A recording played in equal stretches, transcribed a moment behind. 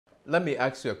let me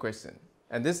ask you a question.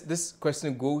 And this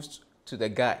question goes to the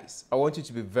guys. I want you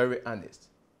to be very honest.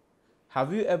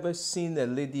 Have you ever seen a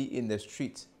lady in the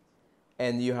street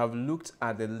and you have looked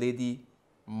at the lady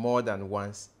more than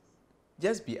once?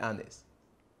 Just be honest.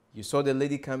 You saw the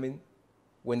lady coming.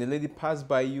 When the lady passed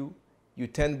by you, you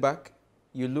turned back,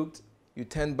 you looked, you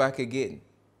turned back again,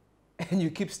 and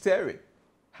you keep staring.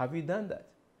 Have you done that?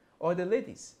 Or the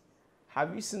ladies,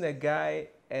 have you seen a guy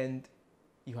and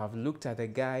you have looked at a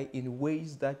guy in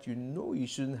ways that you know you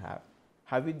shouldn't have?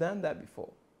 Have you done that before?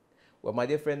 Well, my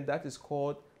dear friend, that is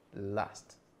called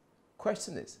lust.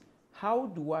 Question is, how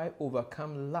do I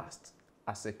overcome lust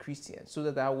as a Christian so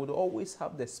that I would always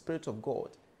have the Spirit of God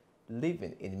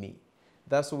living in me?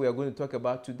 That's what we are going to talk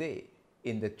about today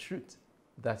in The Truth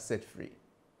That Set Free.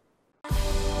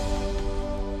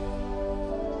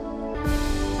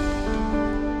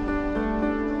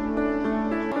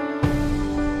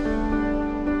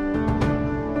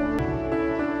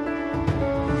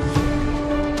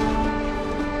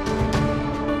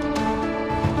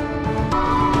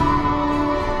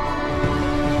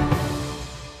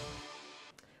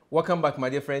 Welcome back, my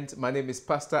dear friends. My name is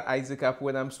Pastor Isaac Apu,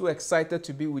 and I'm so excited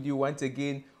to be with you once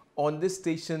again on this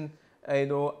station,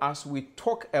 as we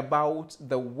talk about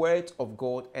the Word of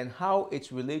God and how it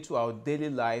relates to our daily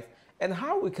life and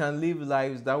how we can live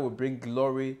lives that will bring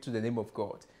glory to the name of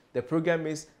God. The program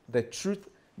is The Truth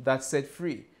That Set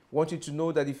Free. I want you to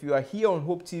know that if you are here on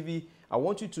Hope TV, I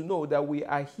want you to know that we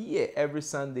are here every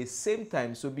Sunday, same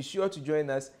time. So be sure to join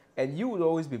us, and you will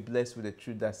always be blessed with the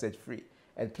truth that set free.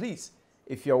 And please,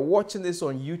 if you're watching this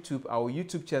on YouTube, our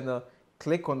YouTube channel,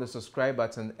 click on the subscribe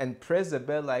button and press the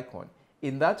bell icon.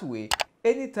 In that way,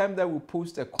 anytime that we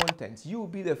post a content, you will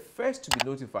be the first to be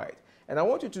notified. And I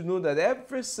want you to know that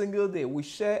every single day we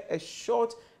share a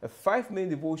short,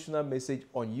 5-minute devotional message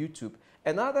on YouTube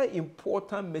and other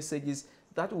important messages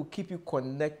that will keep you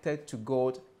connected to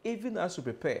God even as you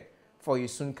prepare for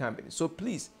His soon coming. So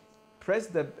please press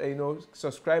the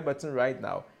subscribe button right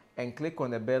now and click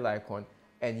on the bell icon,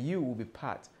 and you will be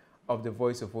part of the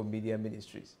Voice of Hope Media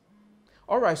Ministries.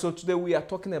 All right, so today we are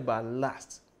talking about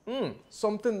lust.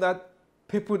 Something that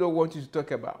people don't want you to talk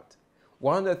about.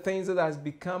 One of the things that has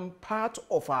become part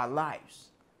of our lives,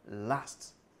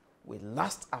 lust. We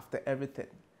lust after everything.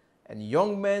 And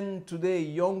young men today,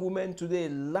 young women today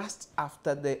lust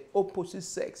after the opposite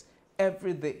sex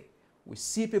every day. We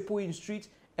see people in the street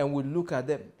and we look at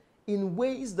them in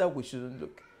ways that we shouldn't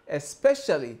look,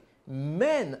 especially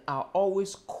men are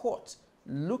always caught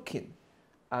looking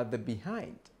at the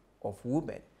behind of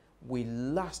women. We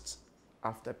lust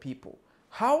after people.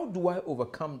 How do I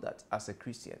overcome that as a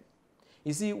Christian?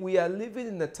 You see, we are living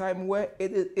in a time where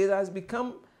it has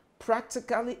become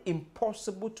practically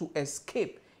impossible to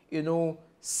escape,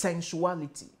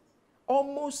 sensuality.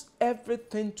 Almost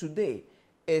everything today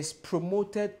is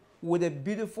promoted with a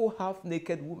beautiful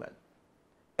half-naked woman,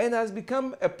 and has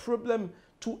become a problem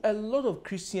to a lot of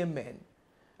Christian men.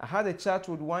 I had a chat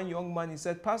with one young man. He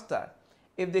said, Pastor,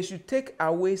 if they should take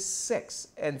away sex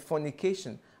and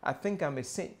fornication, I think I'm a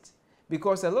saint.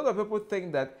 Because a lot of people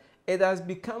think that it has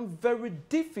become very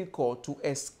difficult to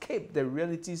escape the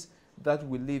realities that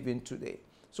we live in today.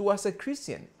 So as a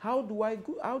Christian, how do I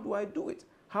do it?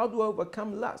 How do I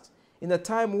overcome lust? In a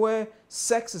time where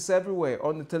sex is everywhere,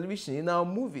 on the television, in our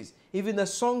movies, even the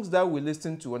songs that we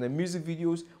listen to, on the music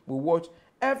videos we watch,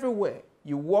 everywhere.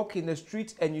 You walk in the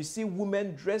street and you see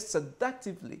women dressed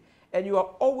seductively, and you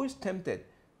are always tempted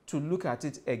to look at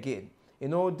it again.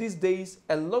 These days,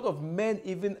 a lot of men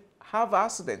even have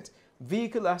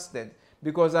vehicle accident,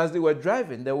 because as they were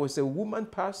driving, there was a woman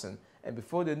person, and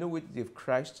before they know it, they've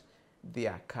crashed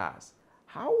their cars.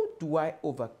 How do I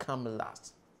overcome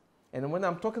lust? And when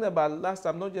I'm talking about lust,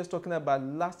 I'm not just talking about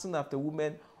lusting after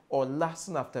women or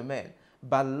lusting after men,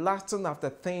 but lusting after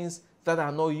things that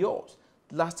are not yours.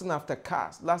 Lusting after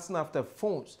cars, lusting after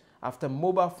phones, after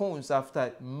mobile phones,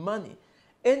 after money.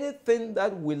 Anything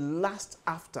that we lust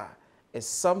after is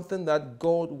something that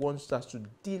God wants us to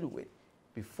deal with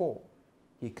before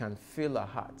He can fill our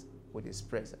heart with His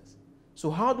presence. So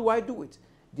how do I do it?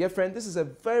 Dear friend, this is a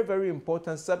very, very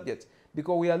important subject,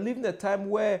 because we are living a time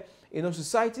where,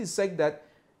 society is saying that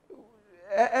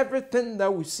everything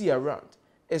that we see around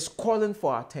is calling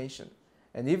for our attention.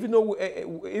 And even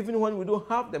when we don't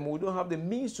have them, we don't have the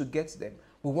means to get them,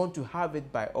 we want to have it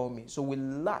by all means. So we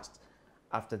lust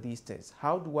after these things.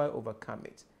 How do I overcome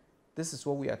it? This is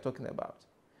what we are talking about.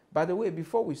 By the way,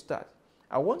 before we start,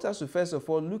 I want us to first of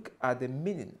all look at the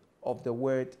meaning of the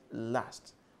word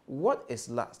lust. What is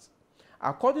lust?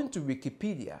 According to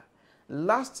Wikipedia,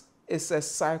 lust is a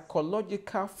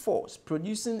psychological force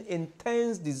producing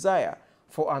intense desire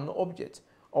for an object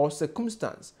or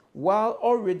circumstance while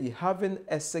already having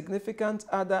a significant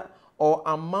other or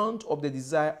amount of the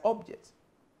desired object.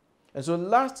 And so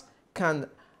lust can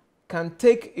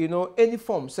take, any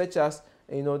form, such as,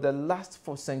 the lust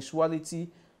for sensuality,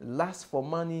 lust for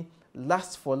money,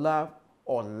 lust for love,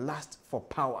 or lust for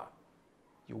power.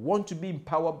 You want to be in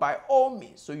power by all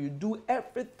means, so you do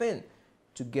everything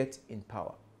to get in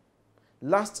power.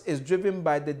 Lust is driven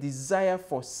by the desire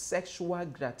for sexual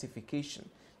gratification.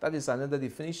 That is another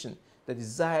definition. The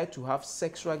desire to have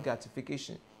sexual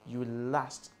gratification. You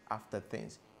lust after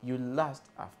things. You lust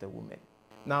after women.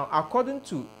 Now, according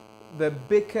to the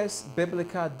Baker's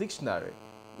Biblical Dictionary,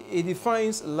 it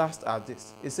defines lust as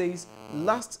this. It says,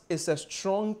 lust is a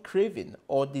strong craving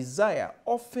or desire,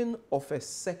 often of a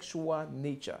sexual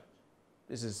nature.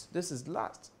 This is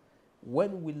lust.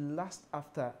 When we lust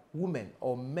after women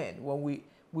or men, when we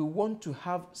want to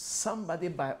have somebody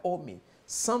by all means,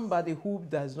 somebody who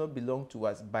does not belong to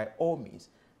us by all means,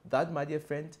 that, my dear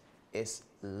friend, is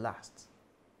lust.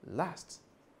 Lust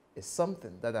is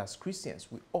something that as Christians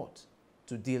we ought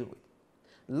to deal with.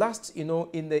 Lust, in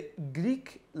the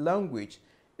Greek language,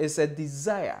 is a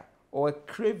desire or a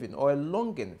craving or a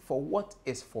longing for what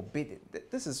is forbidden.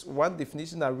 This is one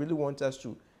definition I really want us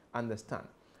to understand.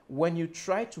 When you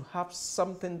try to have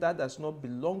something that does not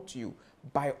belong to you,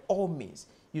 by all means,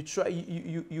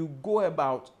 you go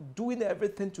about doing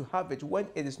everything to have it when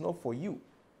it is not for you.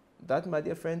 That, my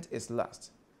dear friend, is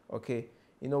lust. Okay?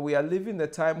 We are living in a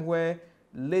time where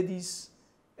ladies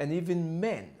and even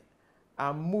men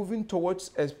are moving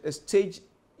towards a stage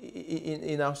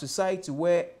in our society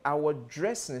where our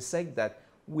dressing is like that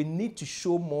we need to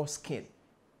show more skin.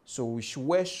 So we should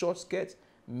wear short skirts.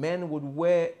 Men would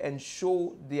wear and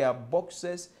show their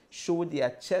boxers, show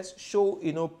their chest, show,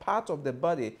 part of the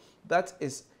body that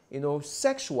is,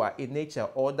 sexual in nature,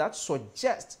 or that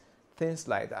suggests things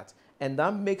like that. And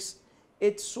that makes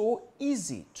it so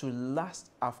easy to lust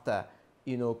after,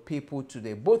 people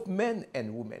today, both men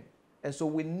and women. And so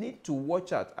we need to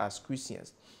watch out as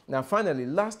Christians. Now, finally,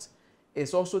 lust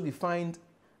is also defined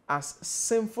as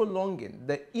sinful longing,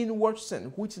 the inward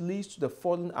sin which leads to the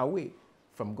falling away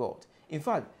from God. In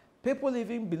fact, people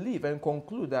even believe and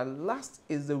conclude that lust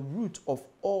is the root of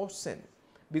all sin.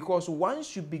 Because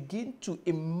once you begin to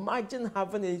imagine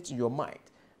having it in your mind,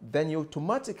 then you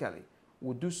automatically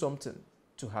will do something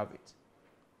to have it.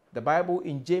 The Bible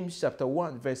in James chapter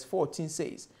 1 verse 14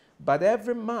 says, "But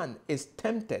every man is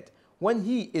tempted when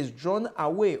he is drawn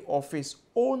away of his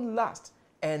own lust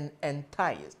and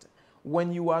enticed."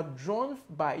 When you are drawn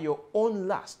by your own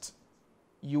lust,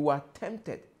 you are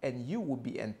tempted and you will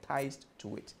be enticed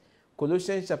to it.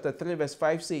 Colossians chapter 3 verse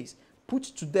 5 says, "Put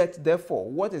to death therefore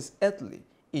what is earthly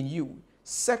in you,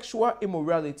 sexual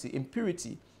immorality,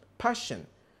 impurity, passion,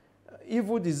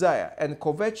 evil desire, and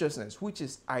covetousness, which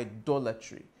is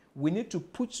idolatry." We need to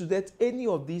put to death any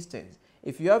of these things.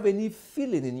 If you have any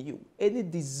feeling in you, any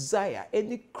desire,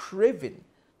 any craving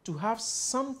to have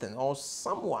something or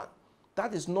someone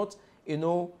that is not,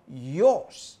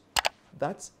 yours,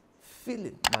 that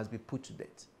feeling must be put to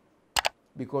death.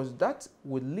 Because that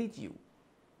will lead you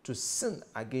to sin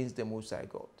against the Most High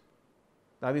God.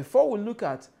 Now, before we look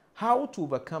at how to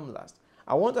overcome lust,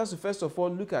 I want us to first of all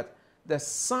look at the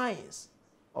signs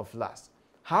of lust.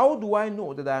 How do I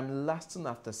know that I'm lusting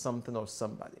after something or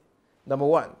somebody? Number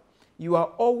one, you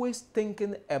are always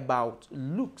thinking about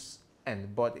looks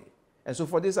and body. And so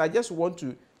for this, I just want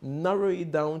to narrow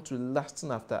it down to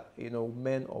lusting after,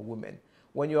 men or women.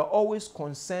 When you are always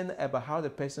concerned about how the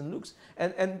person looks.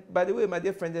 And by the way, my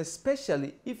dear friend,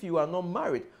 especially if you are not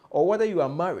married, or whether you are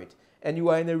married and you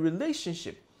are in a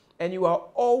relationship and you are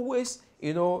always,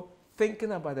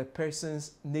 thinking about the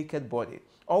person's naked body,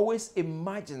 always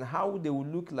imagine how they will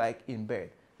look like in bed.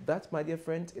 That, my dear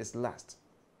friend, is lust.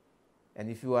 And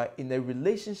if you are in a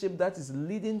relationship that is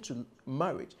leading to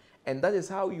marriage, and that is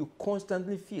how you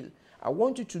constantly feel, I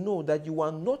want you to know that you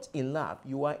are not in love,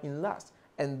 you are in lust.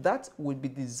 And that will be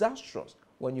disastrous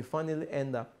when you finally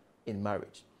end up in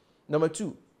marriage. Number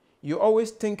two, you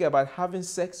always think about having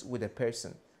sex with a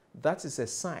person. That is a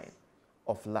sign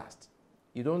of lust.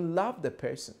 You don't love the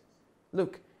person.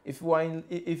 Look, if you are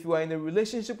in a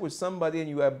relationship with somebody and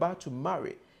you are about to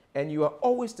marry, and you are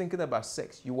always thinking about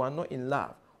sex, you are not in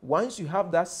love. Once you have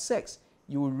that sex,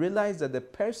 you will realize that the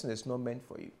person is not meant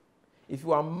for you. If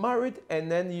you are married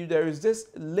and then there is this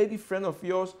lady friend of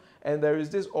yours, and there is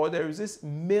this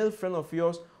male friend of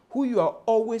yours who you are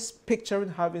always picturing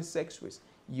having sex with,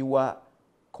 you are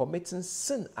committing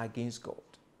sin against God.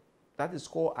 That is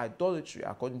called idolatry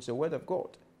according to the word of God.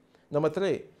 Number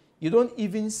three, you don't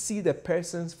even see the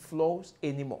person's flaws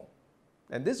anymore.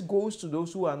 And this goes to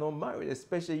those who are not married,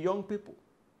 especially young people.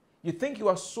 You think you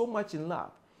are so much in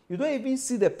love. You don't even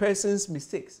see the person's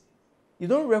mistakes. You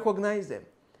don't recognize them.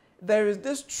 There is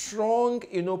this strong,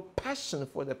 passion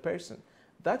for the person.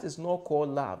 That is not called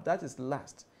love. That is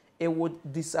lust. It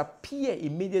would disappear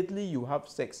immediately you have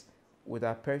sex with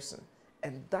that person.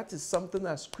 And that is something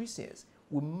as Christians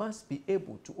we must be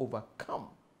able to overcome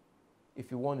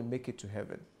if you want to make it to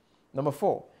heaven. Number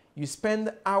 4, you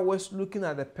spend hours looking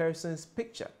at the person's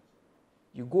picture.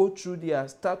 You go through their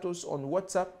status on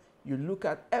WhatsApp. You look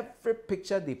at every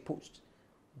picture they post.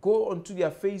 Go onto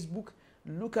their Facebook.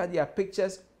 Look at their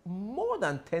pictures more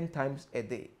than 10 times a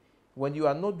day. When you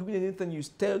are not doing anything, you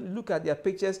still look at their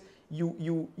pictures.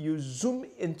 You zoom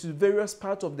into various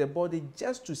parts of their body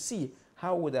just to see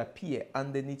how it would appear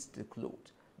underneath the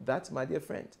clothes. That, my dear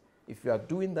friend, if you are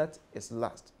doing that, is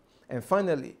lust. And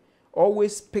finally,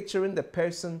 always picturing the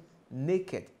person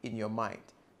naked in your mind.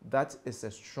 That is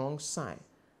a strong sign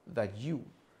that you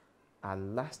are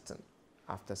lusting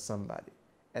after somebody.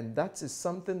 And that is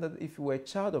something that if you were a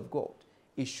child of God,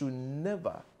 it should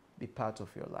never be part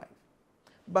of your life.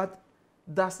 But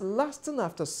does lusting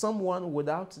after someone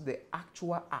without the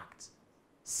actual act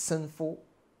sinful?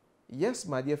 Yes,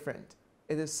 my dear friend,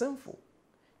 it is sinful.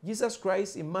 Jesus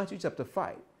Christ in Matthew chapter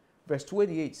 5, verse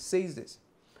 28 says this,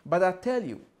 "But I tell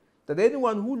you that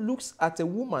anyone who looks at a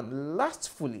woman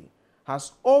lustfully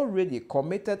has already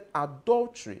committed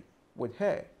adultery with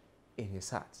her in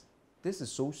his heart." This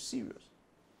is so serious.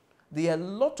 There are a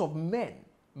lot of men,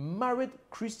 married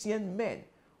Christian men,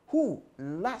 who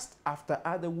lust after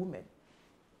other women.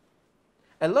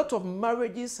 A lot of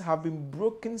marriages have been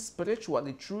broken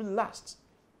spiritually through lust.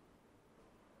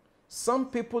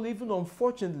 Some people, even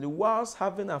unfortunately, whilst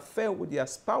having an affair with their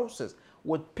spouses,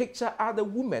 would picture other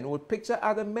women, would picture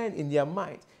other men in their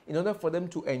mind in order for them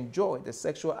to enjoy the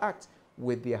sexual act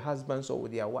with their husbands or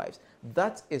with their wives.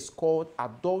 That is called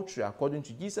adultery according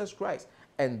to Jesus Christ.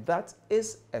 And that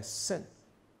is a sin.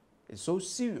 It's so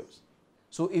serious.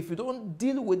 So if you don't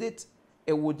deal with it,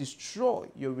 it will destroy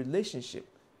your relationship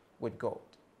with God.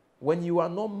 When you are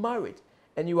not married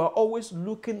and you are always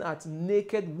looking at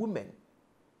naked women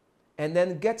and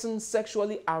then getting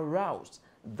sexually aroused,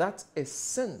 that is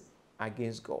sin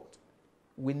against God.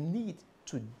 We need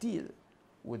to deal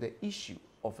with the issue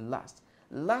of lust.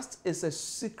 Lust is a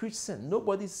secret sin.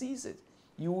 Nobody sees it.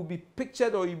 You will be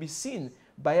pictured or you'll be seen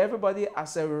by everybody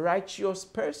as a righteous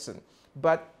person.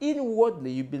 But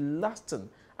inwardly, you'll be lusting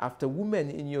after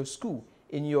women in your school,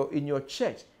 in your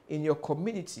church, in your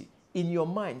community, in your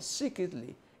mind,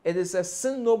 secretly. It is a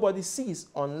sin nobody sees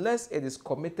unless it is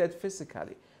committed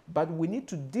physically. But we need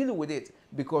to deal with it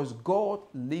because God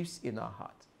lives in our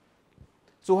heart.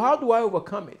 So how do I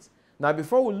overcome it? Now,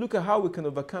 before we look at how we can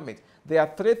overcome it, there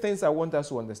are 3 things I want us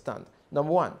to understand.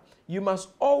 Number 1, you must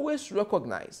always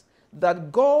recognize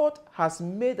that God has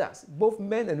made us, both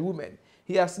men and women,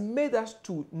 He has made us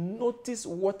to notice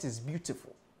what is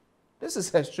beautiful. This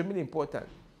is extremely important.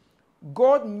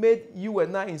 God made you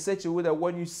and I in such a way that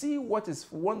when you see what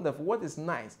is wonderful, what is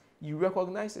nice, you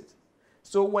recognize it.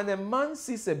 So when a man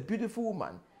sees a beautiful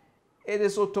woman, it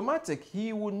is automatic.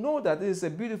 He will know that it is a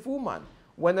beautiful woman.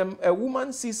 When a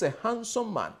woman sees a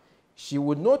handsome man, she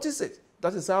would notice it.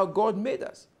 That is how God made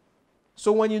us.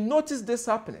 So when you notice this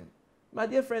happening, my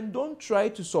dear friend, don't try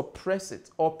to suppress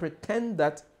it or pretend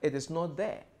that it is not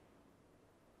there.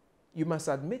 You must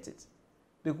admit it.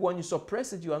 Because when you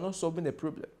suppress it, you are not solving the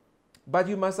problem. But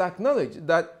you must acknowledge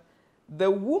that the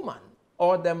woman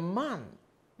or the man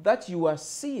that you are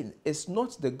seeing is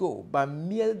not the goal, but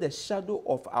merely the shadow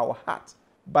of our heart.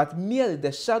 But merely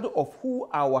the shadow of who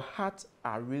our hearts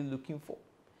are really looking for.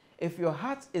 If your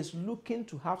heart is looking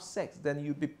to have sex, then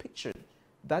you'll be picturing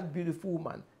that beautiful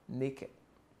woman naked.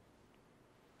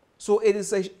 So it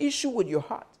is an issue with your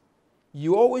heart.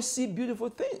 You always see beautiful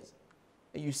things.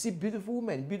 And you see beautiful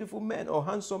women, beautiful men, or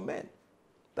handsome men.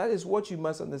 That is what you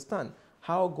must understand,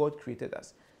 how God created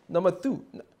us. Number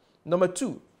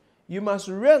two, you must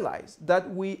realize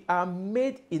that we are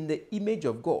made in the image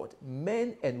of God,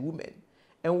 men and women,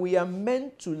 and we are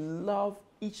meant to love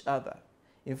each other.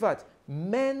 In fact,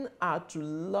 men are to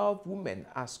love women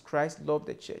as Christ loved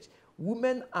the church.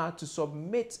 Women are to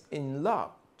submit in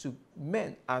love to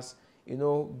men as,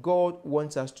 God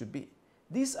wants us to be.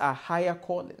 These are higher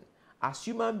calling. As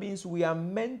human beings, we are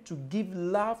meant to give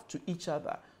love to each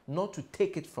other, not to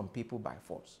take it from people by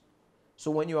force.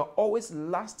 So when you are always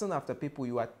lusting after people,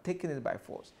 you are taking it by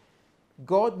force.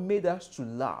 God made us to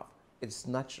love. It's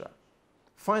natural.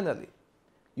 Finally,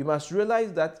 you must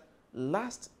realize that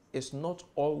lust is not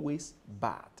always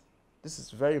bad. This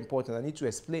is very important. I need to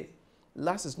explain.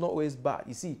 Lust is not always bad.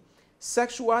 You see,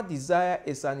 sexual desire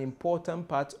is an important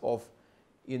part of,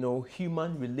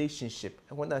 human relationship.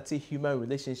 And when I say human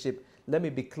relationship, let me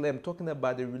be clear. I'm talking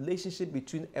about the relationship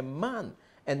between a man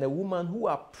and a woman who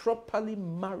are properly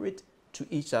married to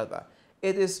each other.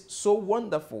 It is so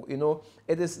wonderful,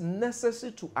 it is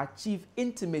necessary to achieve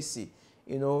intimacy,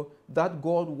 that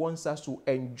God wants us to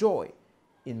enjoy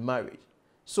in marriage.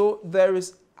 So there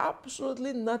is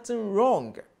absolutely nothing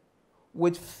wrong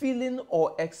with feeling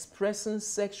or expressing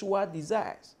sexual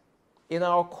desires. In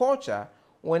our culture,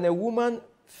 when a woman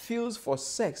feels for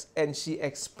sex and she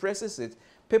expresses it,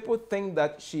 people think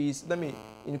that she's, let me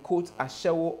in quote, a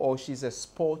shower or she's a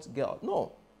sport girl.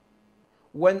 No.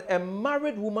 When a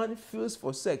married woman feels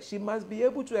for sex, she must be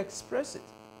able to express it.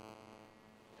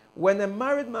 When a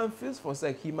married man feels for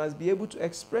sex, he must be able to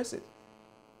express it.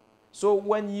 So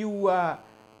when you are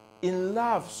in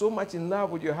love, so much in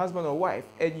love with your husband or wife,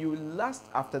 and you lust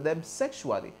after them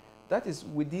sexually, that is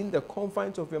within the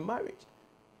confines of your marriage.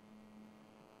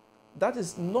 That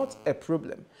is not a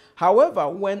problem. However,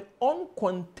 when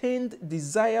uncontained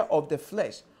desire of the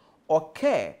flesh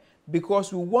occur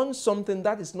because we want something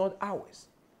that is not ours,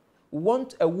 we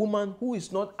want a woman who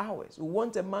is not ours, we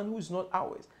want a man who is not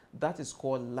ours, that is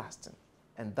called lusting.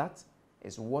 And that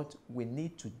is what we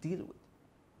need to deal with.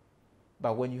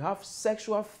 But when you have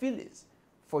sexual feelings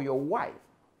for your wife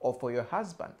or for your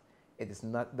husband,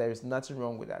 there is nothing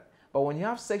wrong with that. But when you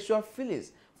have sexual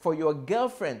feelings for your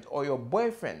girlfriend or your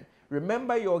boyfriend,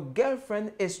 remember your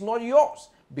girlfriend is not yours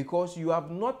because you have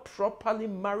not properly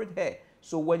married her.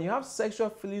 So when you have sexual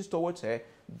feelings towards her,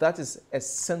 that is a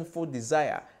sinful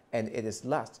desire and it is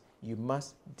lust. You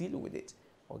must deal with it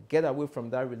or get away from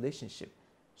that relationship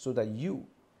so that you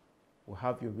will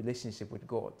have your relationship with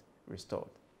God restored.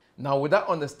 Now, with that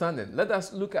understanding, let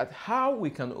us look at how we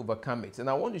can overcome it. And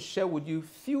I want to share with you a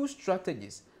few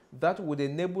strategies that would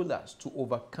enable us to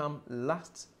overcome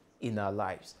lust in our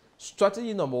lives.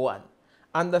 Strategy number one,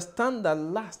 understand that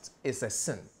lust is a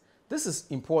sin. This is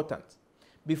important.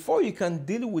 Before you can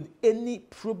deal with any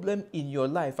problem in your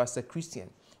life as a Christian,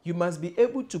 you must be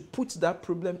able to put that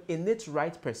problem in its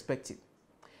right perspective.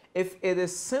 If it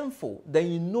is sinful,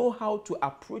 then you know how to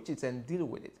approach it and deal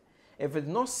with it. If it's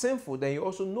not sinful, then you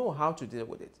also know how to deal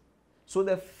with it. So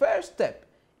the first step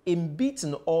in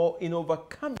beating or in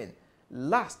overcoming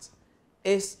lust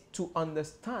is to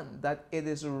understand that it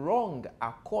is wrong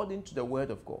according to the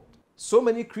word of God. So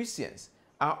many Christians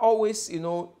are always,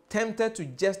 tempted to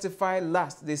justify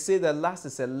lust. They say that lust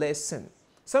is a less sin.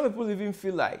 Some people even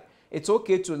feel like it's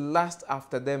okay to lust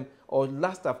after them or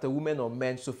lust after women or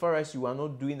men so far as you are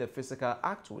not doing a physical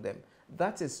act with them.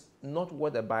 That is not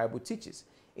what the Bible teaches.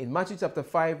 In Matthew chapter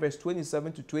 5, verse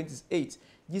 27 to 28,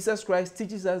 Jesus Christ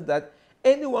teaches us that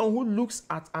anyone who looks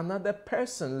at another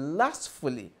person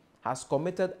lustfully has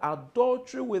committed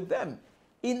adultery with them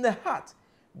in the heart.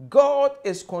 God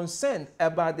is concerned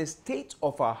about the state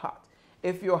of our heart.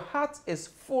 If your heart is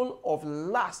full of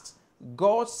lust,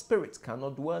 God's Spirit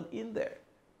cannot dwell in there.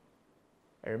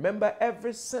 And remember,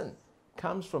 every sin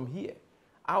comes from here.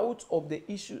 Out of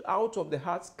the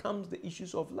heart comes the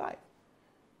issues of life.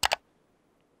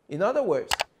 In other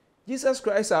words, Jesus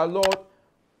Christ our Lord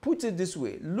put it this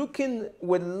way: looking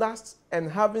with lust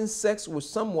and having sex with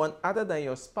someone other than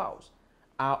your spouse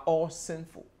are all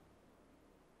sinful.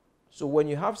 So when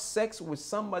you have sex with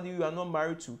somebody you are not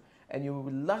married to and you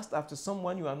lust after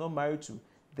someone you are not married to,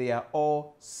 they are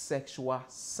all sexual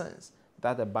sins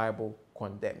that the Bible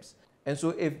condemns. And so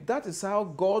if that is how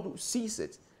God sees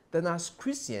it, then as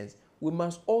Christians, we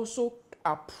must also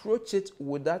approach it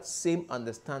with that same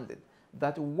understanding,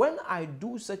 that when I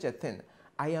do such a thing,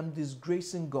 I am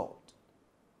disgracing God.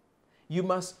 You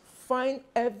must find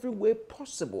every way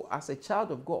possible as a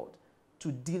child of God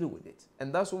to deal with it.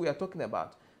 And that's what we are talking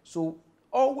about. So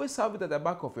always have it at the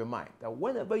back of your mind that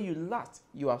whenever you lust,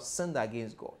 you have sinned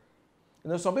against God.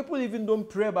 Some people even don't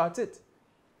pray about it.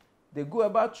 They go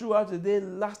about throughout the day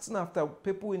lusting after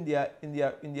people in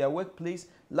their workplace,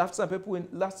 lusting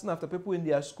after people in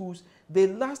their schools. They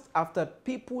lust after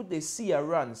people they see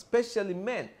around, especially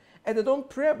men. And they don't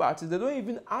pray about it. They don't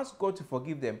even ask God to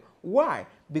forgive them. Why?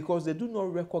 Because they do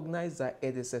not recognize that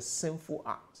it is a sinful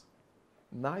act.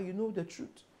 Now you know the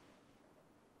truth.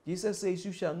 Jesus says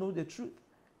you shall know the truth,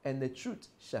 and the truth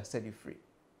shall set you free.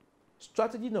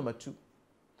 Strategy number two,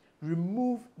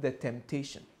 remove the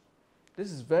temptation.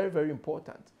 This is very, very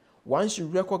important. Once you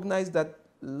recognize that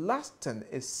lusting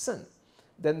is sin,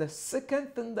 then the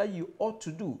second thing that you ought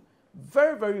to do,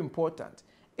 very, very important,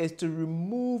 is to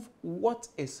remove what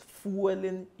is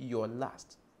fueling your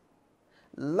lust.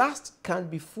 Lust can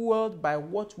be fueled by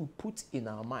what we put in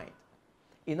our mind.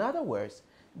 In other words,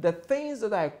 the things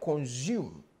that I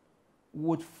consume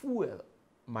would fuel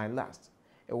my lust.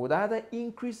 It would either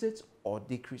increase it or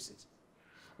decrease it.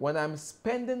 When I'm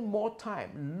spending more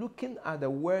time looking at the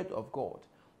Word of God,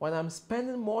 when I'm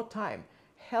spending more time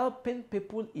helping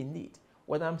people in need,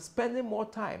 when I'm spending more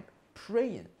time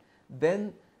praying,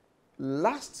 then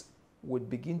lust would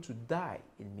begin to die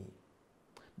in me.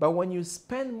 But when you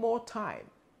spend more time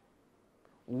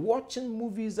watching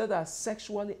movies that are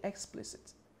sexually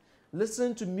explicit,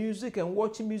 listening to music and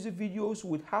watching music videos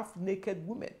with half-naked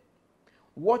women,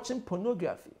 watching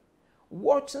pornography,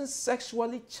 watching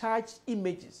sexually charged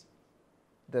images,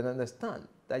 then understand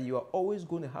that you are always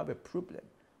going to have a problem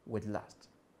with lust.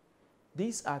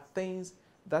 These are things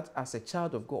that as a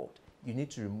child of God, you need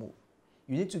to remove.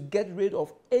 You need to get rid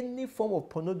of any form of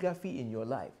pornography in your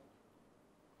life.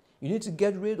 You need to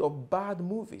get rid of bad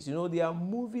movies. You know, there are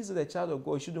movies that a child of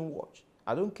God shouldn't watch.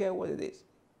 I don't care what it is.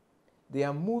 There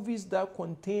are movies that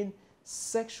contain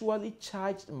sexually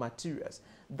charged materials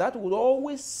that will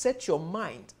always set your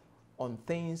mind on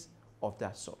things of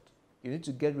that sort. You need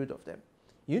to get rid of them.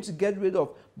 You need to get rid of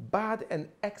bad and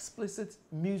explicit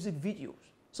music videos.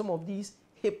 Some of these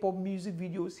hip-hop music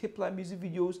videos, hip-hop music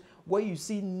videos, where you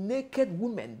see naked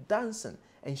women dancing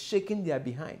and shaking their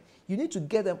behind. You need to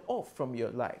get them off from your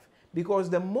life, because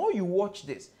the more you watch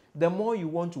this, the more you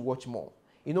want to watch more.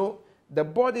 You know, the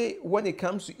body, when it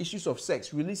comes to issues of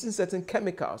sex, releasing certain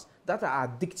chemicals that are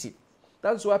addictive.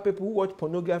 That's why people who watch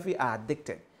pornography are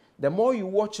addicted. The more you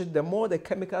watch it, the more the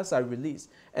chemicals are released.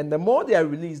 And the more they are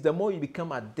released, the more you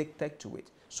become addicted to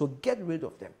it. So get rid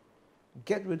of them.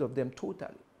 Get rid of them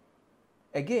totally.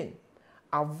 Again,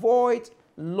 avoid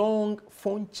long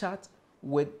phone chat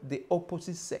with the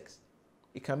opposite sex.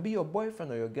 It can be your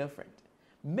boyfriend or your girlfriend.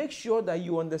 Make sure that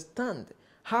you understand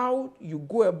how you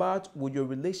go about with your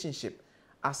relationship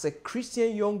as a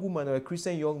Christian young woman or a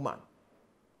Christian young man.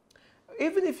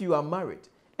 Even if you are married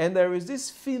and there is this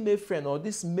female friend or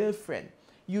this male friend,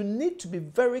 you need to be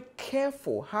very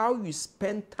careful how you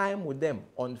spend time with them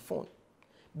on the phone.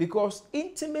 Because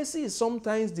intimacy is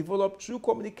sometimes developed through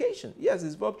communication. Yes,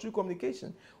 it's developed through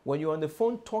communication. When you're on the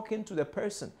phone talking to the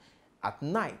person at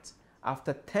night,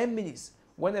 after 10 minutes,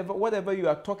 whatever you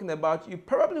are talking about, you're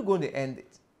probably going to end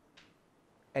it.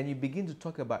 And you begin to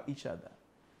talk about each other.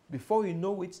 Before you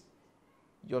know it,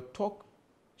 your talk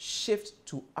shifts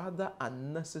to other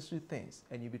unnecessary things.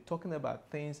 And you'll be talking about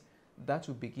things that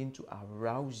will begin to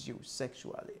arouse you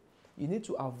sexually. You need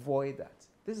to avoid that.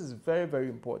 This is very, very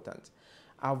important.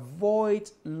 Avoid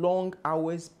long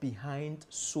hours behind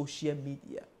social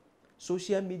media.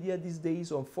 Social media these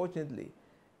days, unfortunately,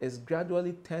 is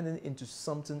gradually turning into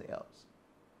something else.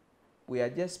 We are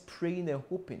just praying and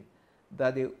hoping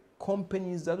that the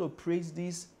companies that operate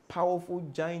these powerful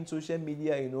giant social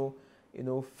media,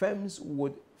 firms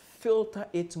would filter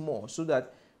it more so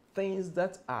that things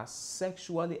that are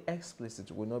sexually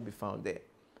explicit will not be found there.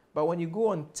 But when you go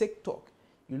on TikTok,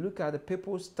 you look at the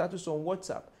people's status on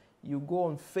WhatsApp, you go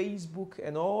on Facebook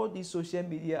and all these social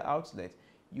media outlets,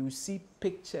 you see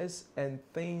pictures and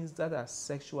things that are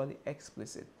sexually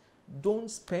explicit. Don't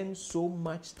spend so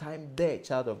much time there,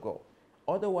 child of God.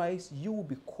 Otherwise, you will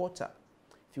be caught up.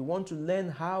 If you want to learn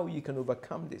how you can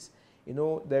overcome this,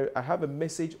 I have a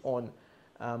message on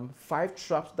 5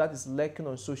 traps that is lurking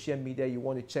on social media you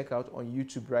want to check out on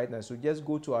YouTube right now. So just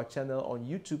go to our channel on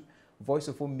YouTube, Voice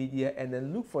of Hope Media, and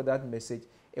then look for that message.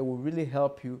 It will really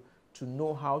help you to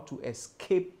know how to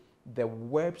escape the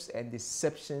webs and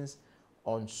deceptions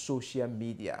on social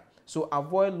media. So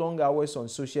avoid long hours on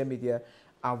social media.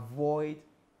 Avoid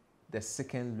the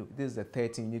second look. This is the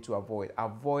third thing you need to avoid.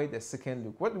 Avoid the second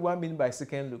look. What do I mean by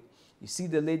second look? You see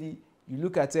the lady, you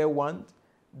look at her once,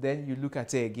 then you look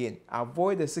at her again.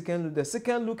 Avoid the second look. The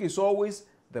second look is always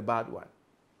the bad one.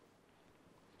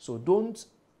 So don't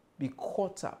be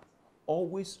caught up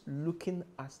always looking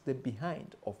at the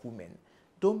behind of women.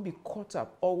 Don't be caught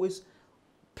up always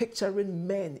picturing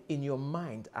men in your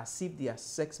mind as if they are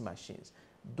sex machines.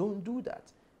 Don't do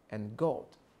that, and God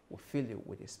will fill you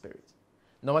with His Spirit.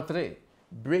 Number 3,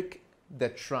 break the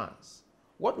trance.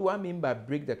 What do I mean by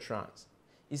break the trance?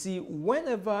 You see,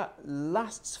 whenever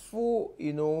lustful,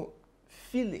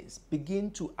 feelings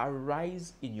begin to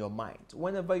arise in your mind,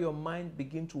 whenever your mind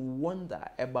begins to wonder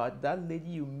about that lady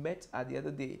you met at the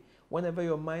other day, whenever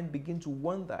your mind begins to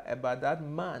wonder about that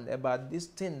man, about this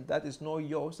thing that is not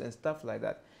yours and stuff like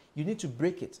that, you need to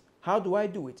break it. How do I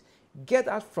do it? Get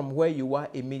out from where you are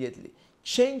immediately.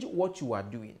 Change what you are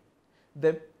doing.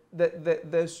 The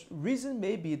reason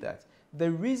may be that the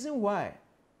reason why,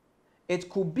 it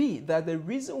could be that the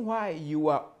reason why you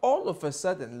are all of a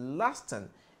sudden lusting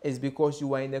is because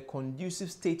you are in a conducive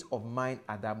state of mind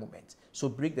at that moment. So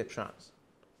break the trance.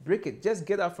 Break it. Just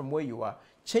get out from where you are.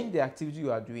 Change the activity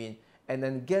you are doing and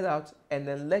then get out and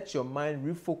then let your mind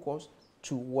refocus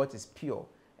to what is pure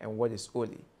and what is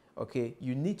holy. Okay,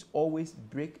 you need to always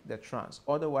break the trance,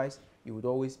 otherwise you would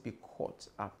always be caught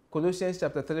up. Colossians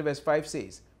chapter 3 verse 5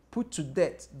 says, "Put to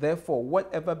death, therefore,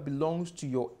 whatever belongs to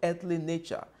your earthly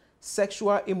nature,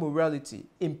 sexual immorality,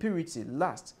 impurity,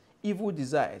 lust, evil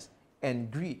desires,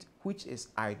 and greed, which is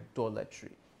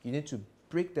idolatry." You need to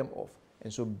break them off,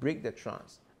 and so break the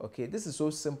trance. Okay, this is so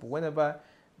simple. Whenever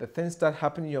the things start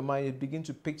happening in your mind, you begin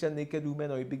to picture naked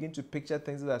women or you begin to picture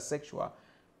things that are sexual,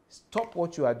 stop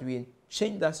what you are doing,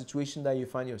 change that situation that you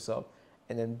find yourself,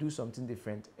 and then do something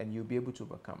different, and you'll be able to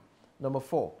overcome. Number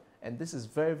 4, and this is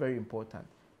very, very important,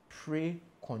 pray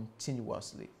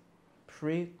continuously.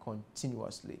 Pray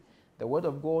continuously. The Word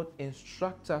of God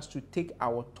instructs us to take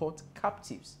our thoughts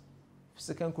captives.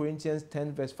 2 Corinthians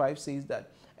 10 verse 5 says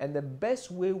that, and the best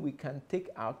way we can take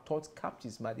our thoughts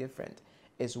captives, my dear friend,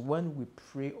 is when we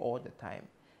pray all the time.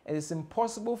 It is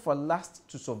impossible for lust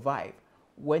to survive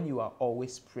when you are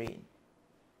always praying.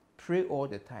 Pray all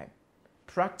the time.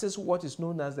 Practice what is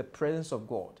known as the presence of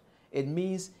God. It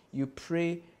means you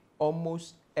pray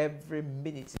almost every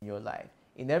minute in your life.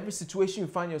 In every situation you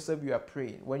find yourself, you are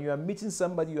praying. When you are meeting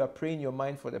somebody, you are praying in your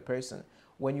mind for the person.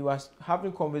 When you are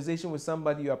having conversation with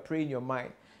somebody, you are praying in your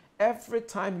mind. Every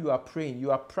time you are praying,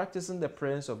 you are practicing the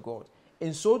presence of God.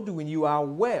 In so doing, you are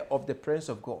aware of the presence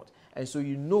of God. And so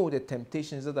you know the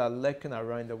temptations that are lurking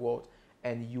around the world,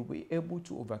 and you'll be able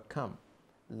to overcome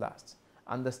lust.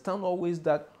 Understand always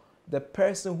that the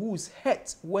person who is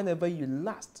hurt whenever you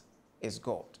lust is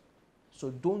God.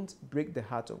 So don't break the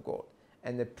heart of God.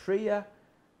 And the prayer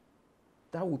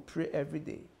that we pray every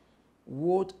day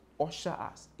would usher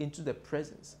us into the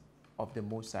presence of the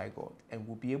Most High God, and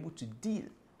we'll be able to deal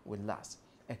with lust.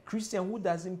 A Christian who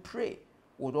doesn't pray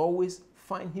would always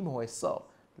find him or herself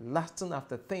lusting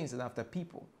after things and after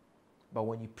people. But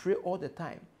when you pray all the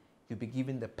time, you'll be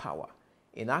given the power.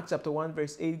 In Acts chapter 1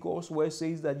 verse 8, God's word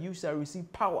says that you shall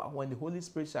receive power when the Holy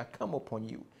Spirit shall come upon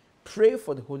you. Pray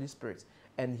for the Holy Spirit,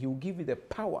 and he will give you the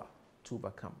power to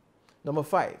overcome. Number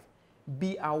 5,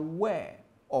 be aware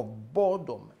of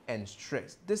boredom and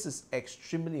stress. This is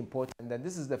extremely important, and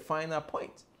this is the final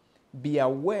point. Be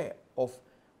aware of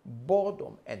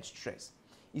boredom and stress.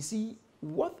 You see,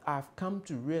 what I've come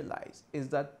to realize is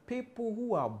that people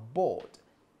who are bored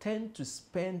tend to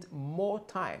spend more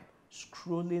time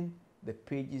scrolling the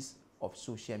pages of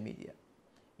social media.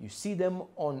 You see them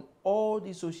on all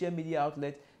the social media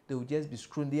outlets, they will just be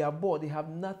scrolling. They are bored, they have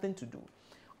nothing to do.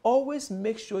 Always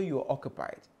make sure you're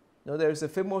occupied. You know, there is a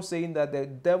famous saying that the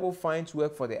devil finds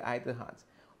work for the idle hands.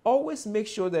 Always make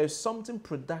sure there is something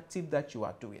productive that you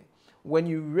are doing. When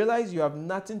you realize you have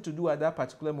nothing to do at that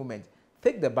particular moment,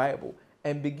 take the Bible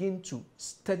and begin to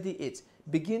study it.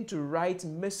 Begin to write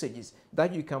messages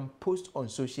that you can post on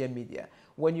social media.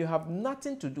 When you have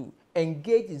nothing to do,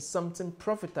 engage in something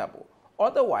profitable.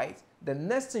 Otherwise, the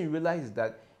next thing you realize is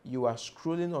that you are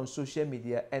scrolling on social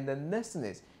media, and the next thing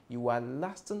is you are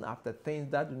lusting after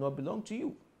things that do not belong to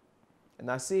you. And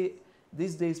I say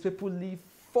these days people live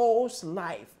false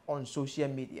life on social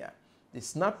media. They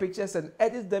snap pictures and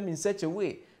edit them in such a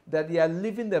way that they are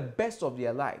living the best of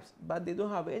their lives, but they don't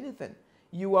have anything.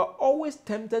 You are always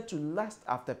tempted to lust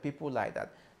after people like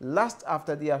that. Lust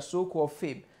after their so-called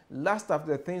fame. Lust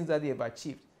after the things that they have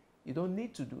achieved. You don't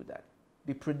need to do that.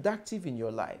 Be productive in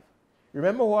your life.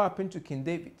 Remember what happened to King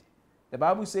David. The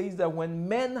Bible says that when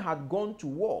men had gone to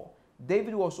war,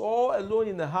 David was all alone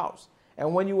in the house.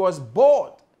 And when he was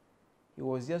bored, he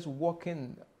was just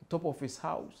walking on top of his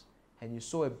house, and you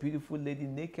saw a beautiful lady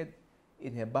naked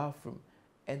in her bathroom.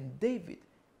 And David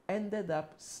ended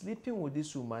up sleeping with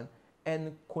this woman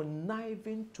and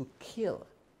conniving to kill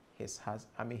her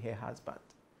husband.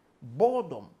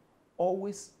 Boredom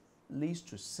always leads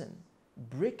to sin.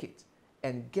 Break it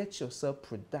and get yourself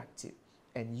productive,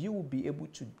 and you will be able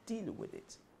to deal with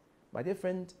it. My dear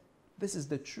friend, this is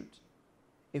the truth.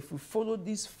 If we follow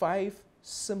these 5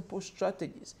 simple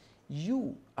strategies,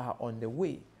 you are on the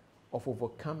way of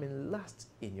overcoming lust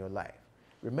in your life.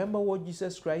 Remember what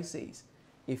Jesus Christ says: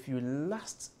 if you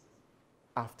lust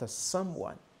after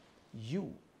someone,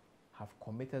 you have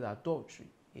committed adultery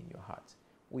in your heart.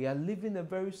 We are living a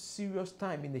very serious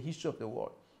time in the history of the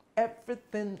world.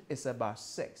 Everything is about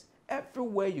sex.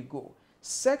 Everywhere you go,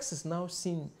 sex is now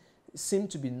seen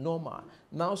to be normal.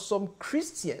 Now some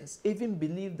Christians even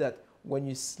believe that when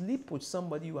you sleep with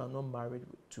somebody you are not married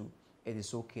to, it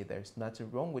is okay. There is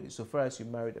nothing wrong with it so far as you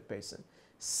marry the person.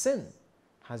 Sin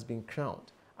has been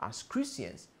crowned. As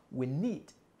Christians, we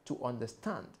need to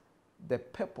understand the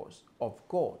purpose of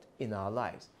God in our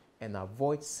lives and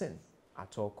avoid sin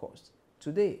at all costs.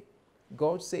 Today,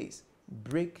 God says,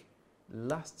 break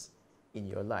lust in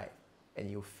your life, and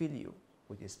He'll fill you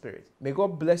with His Spirit. May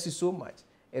God bless you so much.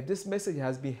 If this message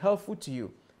has been helpful to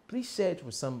you, please share it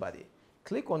with somebody.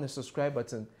 Click on the subscribe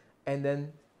button and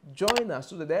then join us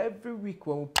so that every week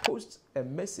when we post a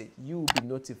message, you will be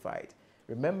notified.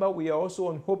 Remember, we are also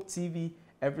on Hope TV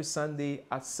every Sunday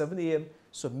at 7 a.m.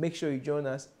 So make sure you join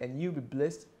us and you'll be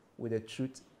blessed with the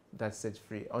truth that sets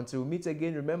free. Until we meet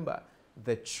again, remember,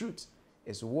 the truth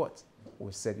is what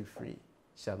will set you free.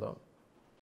 Shalom.